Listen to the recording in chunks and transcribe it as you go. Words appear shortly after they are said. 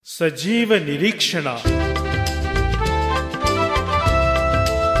సజీవ నిరీక్షణ.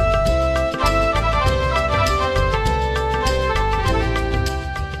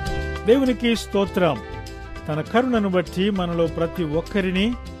 దేవునికి స్తోత్రం. తన కరుణను బట్టి మనలో ప్రతి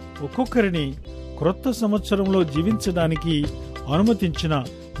ఒక్కొక్కరిని క్రొత్త సంవత్సరంలో జీవించడానికి అనుమతించిన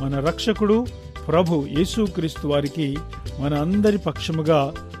మన రక్షకుడు ప్రభు యేసుక్రీస్తు వారికి మన అందరి పక్షముగా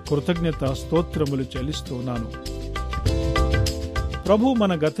కృతజ్ఞత స్తోత్రములు చెల్లిస్తున్నాను. ప్రభు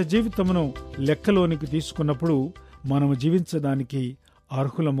మన గత జీవితమును లెక్కలోనికి తీసుకున్నప్పుడు మనము జీవించడానికి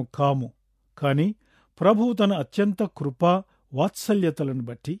అర్హులము కాము. కాని ప్రభు తన అత్యంత కృపా వాత్సల్యతలను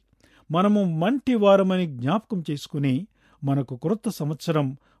బట్టి మనము మంటి వారమని జ్ఞాపకం చేసుకుని మనకు క్రొత్త సంవత్సరం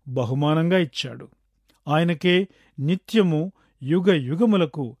బహుమానంగా ఇచ్చాడు. ఆయనకే నిత్యము యుగ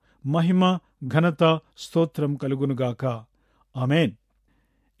యుగములకు మహిమ ఘనత స్తోత్రం కలుగునుగాక. ఆమేన్.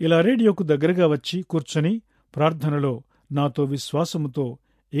 ఇలా రేడియోకు దగ్గరగా వచ్చి కూర్చొని ప్రార్థనలో నాతో విశ్వాసముతో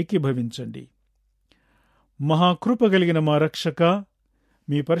ఏకీభవించండి. మహాకృపగలిగిన మా రక్షక,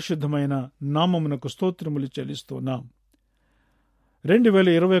 మీ పరిశుద్ధమైన నామమునకు స్తోత్రములు చెల్లిస్తున్నాం.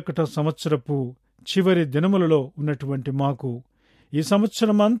 2021 సంవత్సరపు చివరి దినములలో ఉన్నటువంటి మాకు ఈ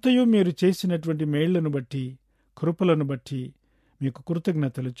సంవత్సరం అంతయు మీరు చేసినటువంటి మేళ్లను బట్టి, కృపలను బట్టి మీకు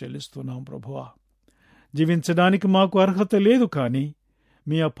కృతజ్ఞతలు చెల్లిస్తున్నాం ప్రభువా. జీవించడానికి మాకు అర్హత లేదు, కాని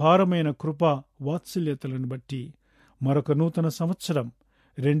మీ అపారమైన కృప వాత్సల్యతలను బట్టి మరొక నూతన సంవత్సరం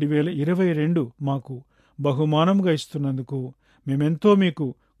 2022 మాకు బహుమానంగా ఇస్తున్నందుకు మేమెంతో మీకు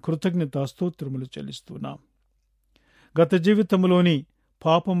కృతజ్ఞతా స్తోత్రములు చెల్లిస్తున్నాం. గత జీవితంలోని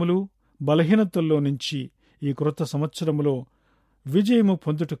పాపములు, బలహీనతల్లో నుంచి ఈ క్రొత్త సంవత్సరములో విజయము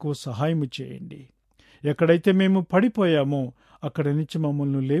పొందుటకు సహాయము చేయండి. ఎక్కడైతే మేము పడిపోయామో అక్కడి నుంచి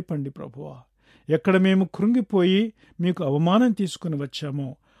మమ్మల్ని లేపండి ప్రభువా. ఎక్కడ మేము కృంగిపోయి మీకు అవమానం తీసుకుని వచ్చామో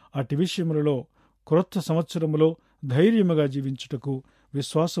అటు విషయములలో క్రొత్త సంవత్సరములో ధైర్యముగా జీవించుటకు,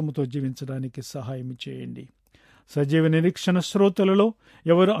 విశ్వాసముతో జీవించడానికి సహాయం చేయండి. సజీవ నిరీక్షణ శ్రోతలలో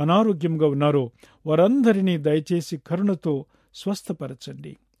ఎవరు అనారోగ్యంగా ఉన్నారో వారందరినీ దయచేసి కరుణతో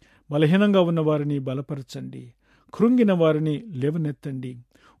స్వస్థపరచండి. బలహీనంగా ఉన్న వారిని బలపరచండి. కృంగిన వారిని లేవనెత్తండి.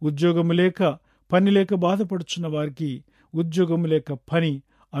 ఉద్యోగము లేక, పని లేక బాధపడుచున్న వారికి ఉద్యోగము లేక పని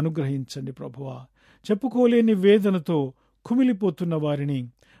అనుగ్రహించండి ప్రభువా. చెప్పుకోలేని వేదనతో కుమిలిపోతున్న వారిని,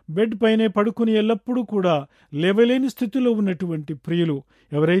 బెడ్ పైనే పడుకుని ఎల్లప్పుడూ కూడా లేవలేని స్థితిలో ఉన్నటువంటి ప్రియులు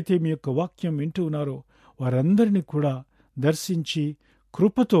ఎవరైతే మీ యొక్క వాక్యం వింటూ ఉన్నారో వారందరినీ కూడా దర్శించి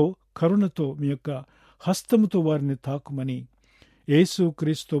కృపతో, కరుణతో మీ యొక్క హస్తముతో వారిని తాకుమని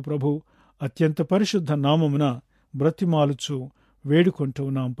యేసుక్రీస్తు ప్రభు అత్యంత పరిశుద్ధ నామమున బ్రతిమాలుచు వేడుకుంటూ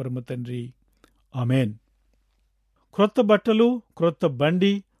ఉన్నాం పరమ తండ్రి. ఆమేన్. క్రొత్త బట్టలు, క్రొత్త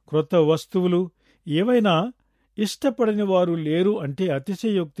బండి, క్రొత్త వస్తువులు ఏవైనా ఇష్టపడని వారు లేరు అంటే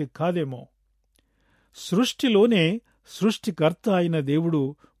అతిశయోక్తి కాదేమో. సృష్టిలోనే సృష్టికర్త అయిన దేవుడు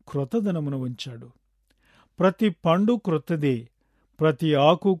క్రొత్తదనమును ఉంచాడు. ప్రతి పండు క్రొత్తదే, ప్రతి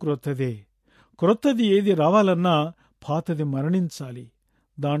ఆకు క్రొత్తదే. క్రొత్తది ఏది రావాలన్నా పాతది మరణించాలి,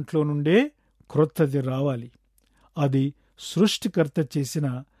 దాంట్లో నుండే క్రొత్తది రావాలి. అది సృష్టికర్త చేసిన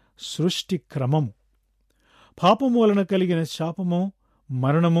సృష్టి క్రమము. పాపము వలన కలిగిన శాపము,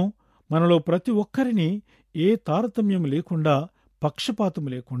 మరణము మనలో ప్రతి ఒక్కరిని ఏ తారతమ్యం లేకుండా, పక్షపాతము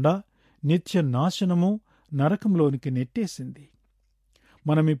లేకుండా నిత్య నాశనము, నరకంలోనికి నెట్టేసింది.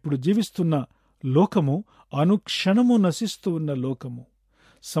 మనమిప్పుడు జీవిస్తున్న లోకము అనుక్షణము నశిస్తూ ఉన్న లోకము.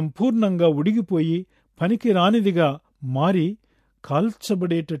 సంపూర్ణంగా ఉడిగిపోయి పనికి రానిదిగా మారి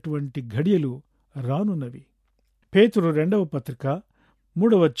కాల్చబడేటటువంటి ఘడియలు రానున్నవి. పేతురు 2వ పత్రిక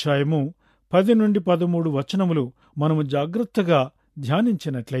 3వ అధ్యాయము 10-13 వచనములు మనము జాగ్రత్తగా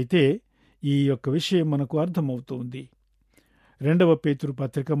ధ్యానించినట్లయితే ఈ యొక్క విషయం మనకు అర్థమవుతుంది. 2వ పేతురు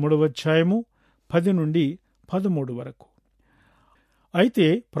పత్రిక 3వ అధ్యాయము 10-13 వరకు. అయితే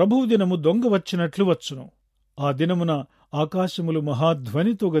ప్రభువు దినము దొంగ వచ్చినట్లు వచ్చును. ఆ దినమున ఆకాశములు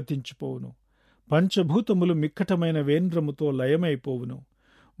మహాధ్వనితో గతించిపోవును, పంచభూతములు మిక్కటమైన వేంద్రముతో లయమైపోవును,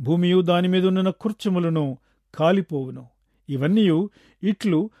 భూమియు దానిమీదున్న కుర్చములను కాలిపోవును. ఇవన్నీయు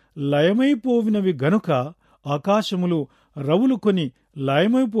ఇట్లు లయమైపోవునవి గనుక ఆకాశములు రవులుకొని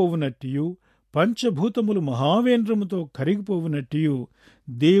లయమైపోవునట్టియు, పంచభూతములు మహావేంద్రముతో కరిగిపోవునట్టియు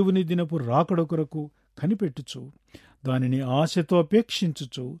దేవుని దినపు రాకడ కొరకు కనిపెట్టుచు దానిని ఆశతో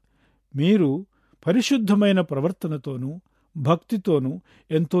అపేక్షించుచు మీరు పరిశుద్ధమైన ప్రవర్తనతోనూ భక్తితోనూ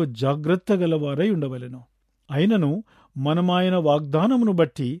ఎంతో జాగ్రత్త గలవారై ఉండవలెను. అయినను మనమాయన వాగ్దానమును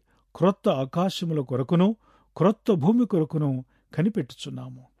బట్టి క్రొత్త ఆకాశముల కొరకును క్రొత్త భూమి కొరకును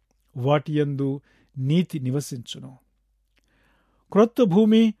కనిపెట్టుచున్నాము. వాటియందు నీతి నివసించును. క్రొత్త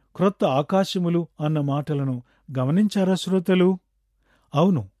భూమి, క్రొత్త ఆకాశములు అన్న మాటలను గమనించారా శ్రోతలు?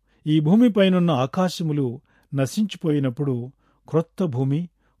 అవును, ఈ భూమిపైనున్న ఆకాశములు నశించిపోయినప్పుడు క్రొత్త భూమి,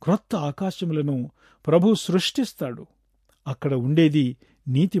 క్రొత్త ఆకాశములను ప్రభు సృష్టిస్తాడు. అక్కడ ఉండేది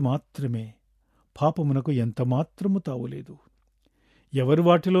నీతి మాత్రమే. పాపమునకు ఎంతమాత్రము తావులేదు. ఎవరు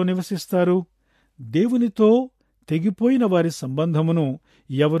వాటిలో నివసిస్తారు? దేవునితో తెగిపోయిన వారి సంబంధమును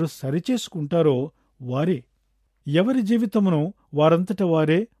ఎవరు సరిచేసుకుంటారో వారే. ఎవరి జీవితమును వారంతట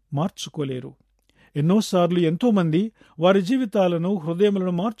వారే మార్చుకోలేరు. ఎన్నోసార్లు ఎంతోమంది వారి జీవితాలను,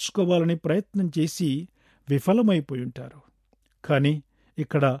 హృదయములను మార్చుకోవాలని ప్రయత్నం చేసి విఫలమైపోయుంటారు. కాని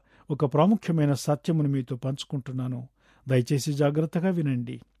ఇక్కడ ఒక ప్రాముఖ్యమైన సత్యమును మీతో పంచుకుంటున్నాను. దయచేసి జాగ్రత్తగా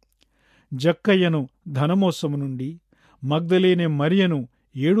వినండి. జక్కయ్యను ధనమోసము నుండి, మగ్దలేనే మరియను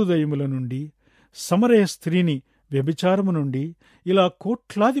 7 దయ్యముల నుండి, సమరయ స్త్రీని వ్యభిచారము నుండి, ఇలా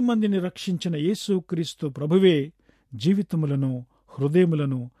కోట్లాది మందిని రక్షించిన యేసుక్రీస్తు ప్రభువే జీవితములను,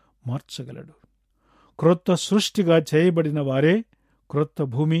 హృదయములను మార్చగలడు. క్రొత్త సృష్టిగా చేయబడిన వారే క్రొత్త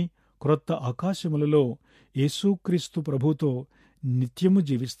భూమి, క్రొత్త ఆకాశములలో యేసుక్రీస్తు ప్రభుతో నిత్యము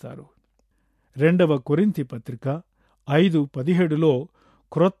జీవిస్తారు. 2 కొరింథీ పత్రిక 5:17లో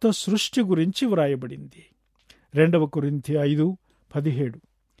క్రొత్త సృష్టి గురించి వ్రాయబడింది. 2 కొరింథీ 5:17.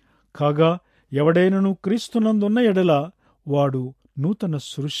 కాగా ఎవడైనను క్రీస్తునందున్న ఎడల వాడు నూతన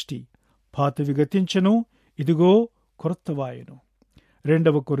సృష్టి, పాతవి గతించెను, ఇదిగో క్రొత్తవాయెను.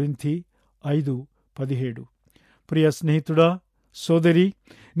 2 కొరింథీ 5:17. ప్రియ స్నేహితుడా, సోదరి,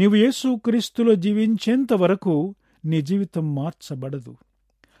 నీవు యేసుక్రీస్తులో జీవించేంత వరకు నీ జీవితం మార్చబడదు.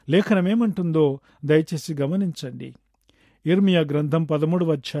 లేఖనమేమంటుందో దయచేసి గమనించండి. యిర్మీయా గ్రంథం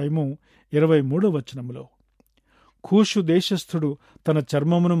 13:23 కూషు దేశస్థుడు తన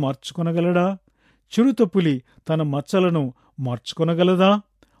చర్మమును మార్చుకొనగలడా? చిరుతపులి తన మచ్చలను మార్చుకొనగలదా?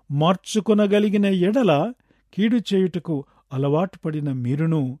 మార్చుకొనగలిగిన ఎడల కీడు చేయుటకు అలవాటు పడిన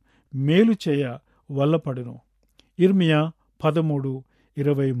మీరును మేలు చేయ వల్లపడును. యిర్మీయా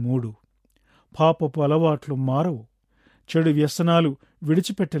 13:23. పాపపు అలవాట్లు మారవు, చెడు వ్యసనాలు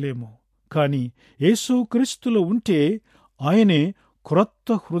విడిచిపెట్టలేము. కాని యేసుక్రీస్తులో ఉంటే ఆయనే క్రొత్త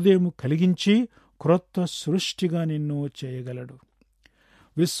హృదయము కలిగించి క్రొత్త సృష్టిగా నిన్ను చేయగలడు.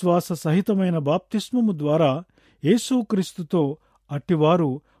 విశ్వాస సహితమైన బాప్తిస్మము ద్వారా యేసుక్రీస్తుతో అట్టివారు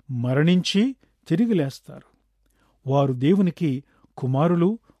మరణించి తిరిగి లేస్తారు. వారు దేవునికి కుమారులు,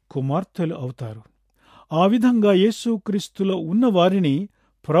 కుమార్తెలు అవుతారు. ఆ విధంగా యేసుక్రీస్తులో ఉన్నవారిని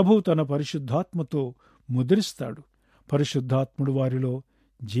ప్రభు తన పరిశుద్ధాత్మతో ముద్రిస్తాడు. పరిశుద్ధాత్ముడు వారిలో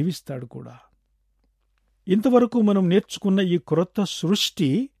జీవిస్తాడు కూడా. ఇంతవరకు మనం నేర్చుకున్న ఈ క్రొత్త సృష్టి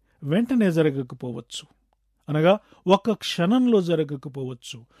వెంటనే జరగకపోవచ్చు. అనగా ఒక్క క్షణంలో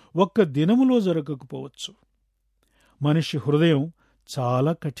జరగకపోవచ్చు, ఒక్క దినములో జరగకపోవచ్చు. మనిషి హృదయం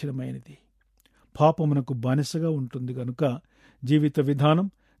చాలా కఠినమైనది. పాపమునకు బానిసగా ఉంటుంది గనుక జీవిత విధానం,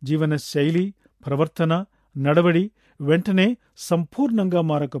 జీవన శైలి, ప్రవర్తన, నడవడి వెంటనే సంపూర్ణంగా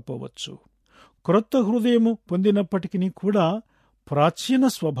మారకపోవచ్చు. క్రొత్త హృదయము పొందినప్పటికీ కూడా ప్రాచీన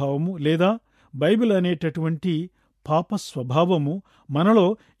స్వభావము లేదా బైబిల్ అనేటటువంటి పాప స్వభావము మనలో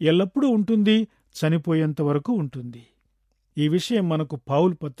ఎల్లప్పుడూ ఉంటుంది, చనిపోయేంత వరకు ఉంటుంది. ఈ విషయం మనకు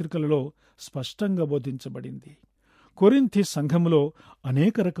పౌలు పత్రికలలో స్పష్టంగా బోధించబడింది. కొరింథీ సంఘములో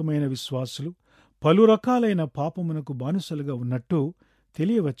అనేక రకమైన విశ్వాసులు పలు రకాలైన పాపమునకు బానిసలుగా ఉన్నట్టు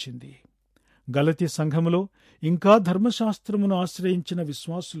తెలియవచ్చింది. గలతీ సంఘములో ఇంకా ధర్మశాస్త్రమును ఆశ్రయించిన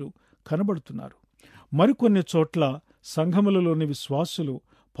విశ్వాసులు కనబడుతున్నారు. మరికొన్ని చోట్ల సంఘములలోని విశ్వాసులు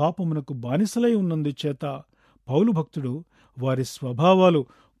పాపమునకు బానిసలై ఉన్నందుచేత పౌలు భక్తుడు వారి స్వభావాలు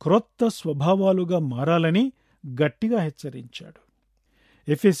క్రొత్త స్వభావాలుగా మారాలని గట్టిగా హెచ్చరించాడు.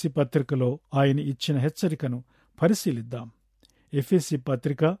 ఎఫెసీ పత్రికలో ఆయన ఇచ్చిన హెచ్చరికను పరిశీలిద్దాం. ఎఫెసీ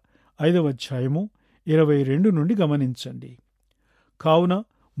పత్రిక 5:22 నుండి గమనించండి. కావున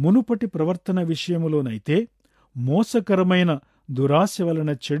మునుపటి ప్రవర్తన విషయములోనైతే మోసకరమైన దురాశ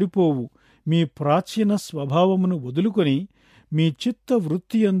వలన చెడిపోవు మీ ప్రాచీన స్వభావమును వదులుకొని మీ చిత్త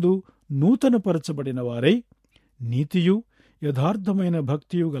వృత్తియందు నూతనపరచబడిన వారై నీతియు యథార్థమైన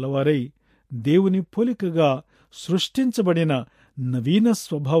భక్తియు గలవారై దేవుని పోలికగా సృష్టించబడిన నవీన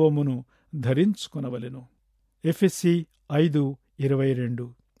స్వభావమును ధరించుకొనవలెను. ఎఫెసీ 5:22.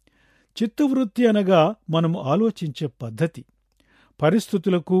 చిత్తవృత్తి అనగా మనము ఆలోచించే పద్ధతి,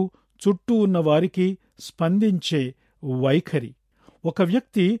 పరిస్థితులకు, చుట్టూ ఉన్న వారికి స్పందించే వైఖరి. ఒక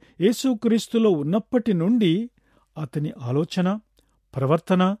వ్యక్తి యేసుక్రీస్తులో ఉన్నప్పటి నుండి అతని ఆలోచన,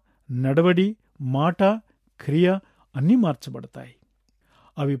 ప్రవర్తన, నడవడి, మాట, క్రియ అన్నీ మార్చబడతాయి.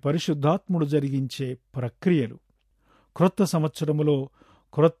 అవి పరిశుద్ధాత్ముడు జరిగించే ప్రక్రియలు. క్రొత్త సంవత్సరములో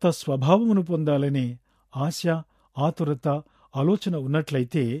క్రొత్త స్వభావమును పొందాలనే ఆశ, ఆతురత, ఆలోచన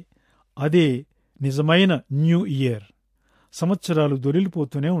ఉన్నట్లయితే అదే నిజమైన న్యూ ఇయర్. సంవత్సరాలు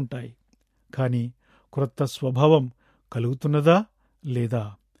దొరిలిపోతూనే ఉంటాయి, కాని క్రొత్త స్వభావం కలుగుతున్నదా లేదా?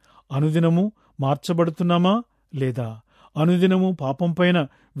 అనుదినము మార్చబడుతున్నామా లేదా? అనుదినము పాపంపైన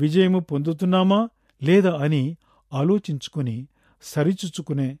విజయము పొందుతున్నామా లేదా అని ఆలోచించుకుని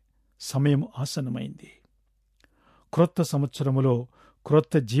సరిచూచుకునే సమయం ఆసన్నమైంది. క్రొత్త సంవత్సరములో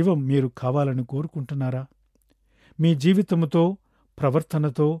క్రొత్త జీవం మీరు కావాలని కోరుకుంటున్నారా? మీ జీవితముతో,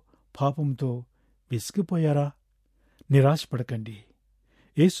 ప్రవర్తనతో, పాపంతో విసిగిపోయారా? నిరాశపడకండి.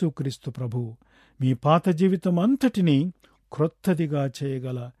 యేసుక్రీస్తు ప్రభు మీ పాత జీవితం అంతటినీ క్రొత్తదిగా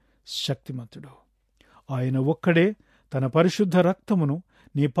చేయగల శక్తిమంతుడు. ఆయన ఒక్కడే తన పరిశుద్ధ రక్తమును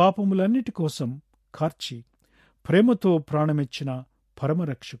నీ పాపములన్నిటి కోసం కార్చి ప్రేమతో ప్రాణమిచ్చిన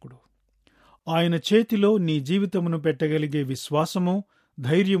పరమరక్షకుడు. ఆయన చేతిలో నీ జీవితమును పెట్టగలిగే విశ్వాసము,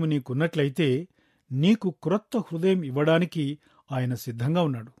 ధైర్యము నీకున్నట్లయితే నీకు క్రొత్త హృదయం ఇవ్వడానికి ఆయన సిద్ధంగా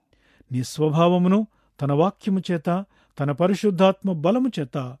ఉన్నాడు. నీ స్వభావమును తన వాక్యము చేత, తన పరిశుద్ధాత్మ బలము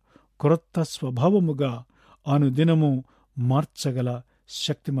చేత క్రొత్త స్వభావముగా అనుదినము మార్చగల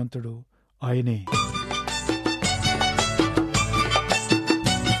శక్తిమంతుడు ఆయనే.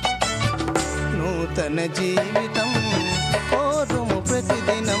 నూతన జీవితం కోరుము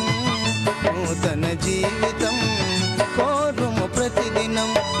ప్రతిదినం, నూతన జీవితం కోరుము ప్రతిదినం.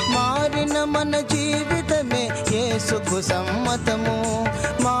 మారిన మన జీవితమే యేసుకు సమ్మతము,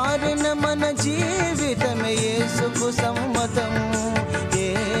 మారిన మన జీవితమే యేసుకు సమ్మతము,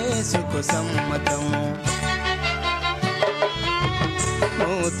 యేసుకు సమ్మతము.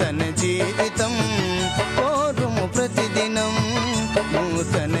 నూతన జీవితం కోరుము ప్రతిదినం,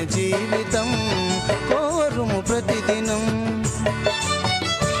 నూతన జీవితం కోరుము ప్రతిదినం.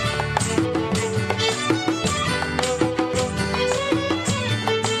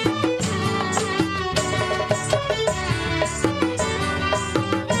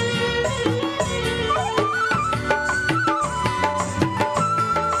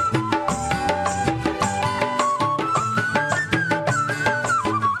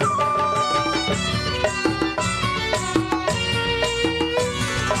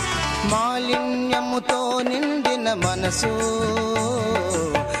 మాలిన్యముతో నిండిన మనసు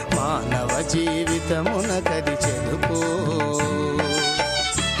మానవ జీవితమునకది చెడుపు.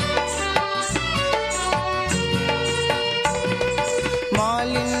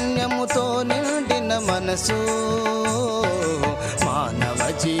 మాలిన్యముతో నిండిన మనసు మానవ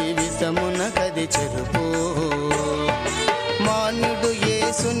జీవితమునకది చెడుపు. మాన్యుడు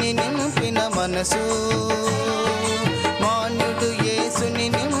యేసుని నింపిన మనసు, మాన్యుడు యేసుని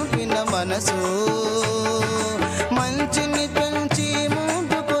నింపిన మనసు మంచిని పెంచి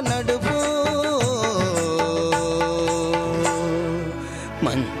ముందుకు నడుపు,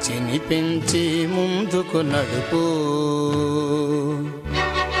 మంచిని పెంచి ముందుకు నడుపు.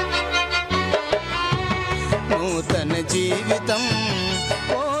 నూతన జీవితం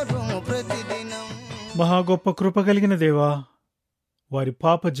కోరుము ప్రతిదినం. మహా గొప్ప కృప కలిగిన దేవా, వారి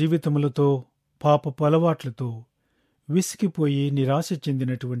పాప జీవితములతో, పాపపు అలవాట్లతో విసిగిపోయి నిరాశ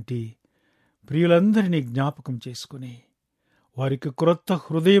చెందినటువంటి ప్రియులందరినీ జ్ఞాపకం చేసుకుని వారికి క్రొత్త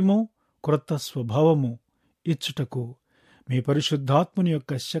హృదయము, క్రొత్త స్వభావము ఇచ్చుటకు మీ పరిశుద్ధాత్మని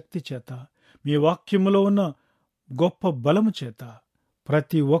యొక్క శక్తి చేత, మీ వాక్యములో ఉన్న గొప్ప బలము చేత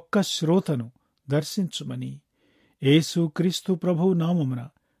ప్రతి ఒక్క శ్రోతను దర్శించుమని యేసుక్రీస్తు ప్రభువు నామమున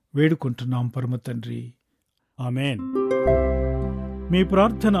వేడుకుంటున్నాం పరమ తండ్రి. ఆమేన్. మీ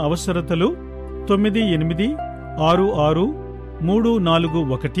ప్రార్థన అవసరతలు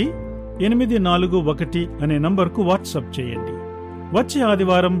 9866341841 అనే నంబర్కు వాట్సాప్ చేయండి. వచ్చే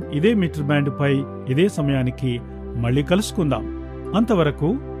ఆదివారం ఇదే మీటర్ బ్యాండ్ పై ఇదే సమయానికి మళ్ళీ కలుసుకుందాం.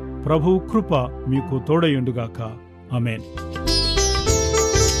 అంతవరకు ప్రభువు కృప మీకు తోడయుండుగాక. ఆమేన్.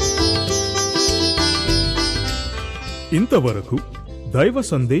 ఇంతవరకు దైవ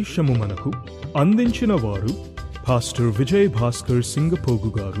సందేశము మనకు అందించిన వారు పాస్టర్ విజయ్ భాస్కర్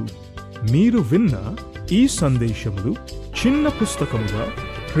సింగపోగు గారు. మీరు విన్న ఈ సందేశములు చిన్న పుస్తకముగా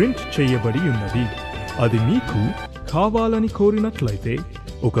ప్రింట్ చేయబడి ఉన్నది. అది మీకు కావాలని కోరినట్లయితే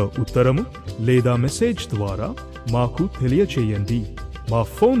ఒక ఉత్తరము లేదా మెసేజ్ ద్వారా మాకు తెలియచేయండి. మా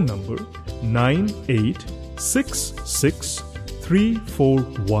ఫోన్ నంబర్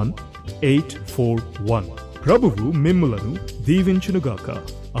 9866341841. ప్రభువు మిమ్ములను దీవించునుగాక.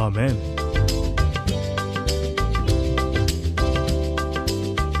 ఆమేన్.